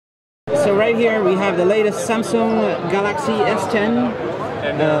So right here we have the latest Samsung Galaxy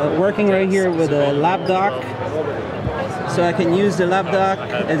S10 working right here with a Lapdock. So I can use the Lapdock.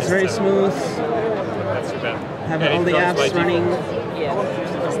 It's very smooth. Have all the apps running.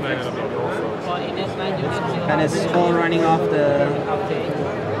 And it's all running off the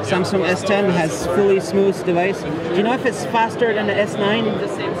Samsung S10. It has fully smooth device. Do you know if it's faster than the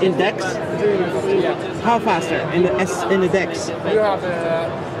S9 in Dex? How faster in the Dex?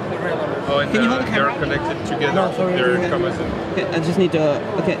 Oh, and can you hold the camera? they're connected together. They're common. Okay, I just need to.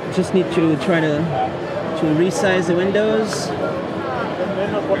 Okay, just need to try to resize the windows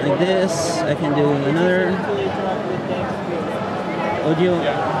like this. I can do another audio.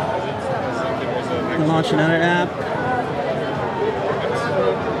 I can launch another app.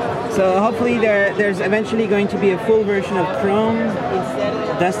 So hopefully there's eventually going to be a full version of Chrome,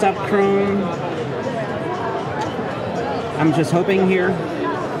 desktop Chrome. I'm just hoping here.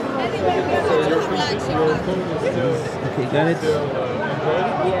 Okay, got it.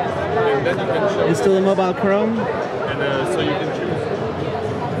 It's still a mobile Chrome. And so you can choose.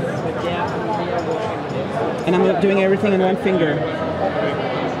 And I'm doing everything on one finger.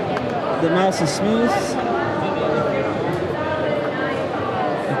 The mouse is smooth.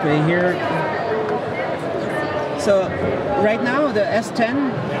 Okay, here. So right now the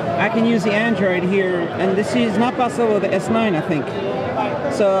S10, I can use the Android here, and this is not possible with the S9, I think.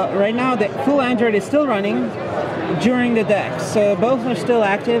 So right now the full Android is still running during the Dex. So both are still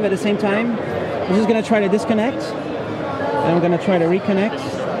active at the same time. I'm just gonna try to disconnect. And I'm gonna try to reconnect.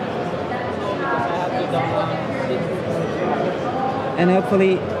 And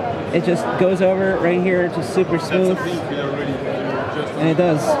hopefully it just goes over right here to super smooth. And it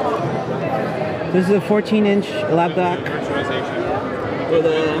does. This is a 14-inch Lapdock with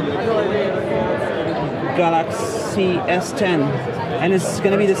a Galaxy S10. And it's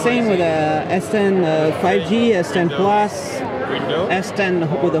going to be the same with a S10 5G, S10 Plus, S10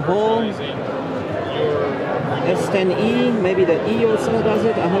 with a hole, S10e, maybe the E also does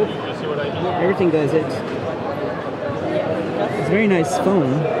it, I hope. Everything does it. It's a very nice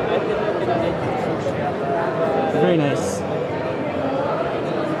phone. Very nice.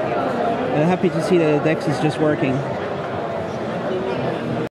 I'm happy to see that the Dex is just working.